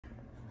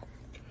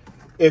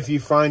If you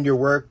find your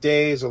work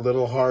days a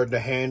little hard to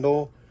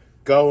handle,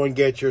 go and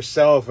get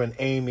yourself an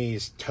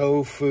Amy's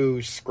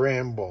Tofu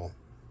Scramble.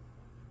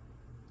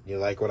 You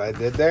like what I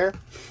did there?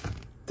 I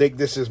think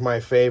this is my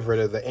favorite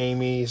of the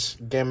Amy's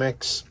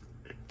gimmicks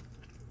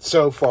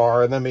so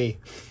far. Let me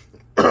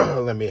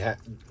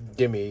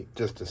give me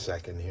just a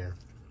second here.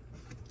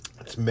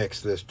 Let's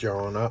mix this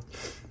John up.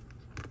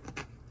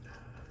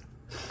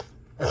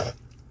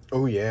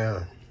 Oh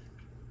yeah.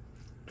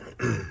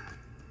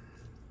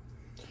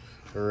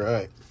 All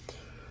right.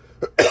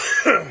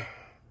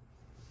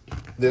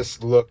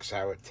 This looks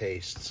how it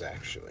tastes,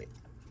 actually.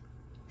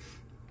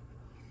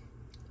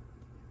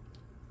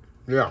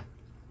 Yeah.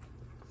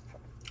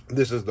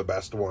 This is the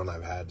best one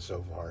I've had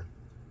so far.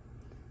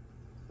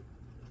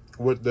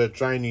 With the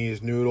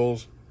Chinese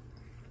noodles,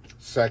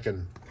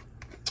 second.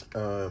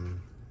 But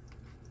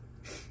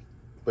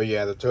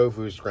yeah, the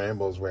tofu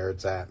scramble is where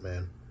it's at,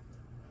 man.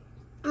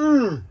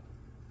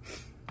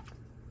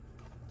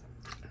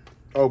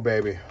 Oh,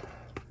 baby.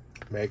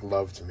 Make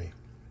love to me.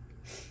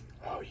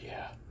 Oh,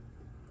 yeah.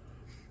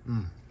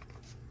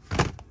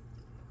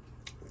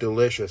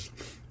 Delicious.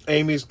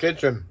 Amy's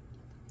Kitchen.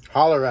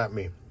 Holler at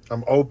me.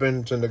 I'm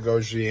open to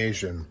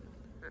negotiation.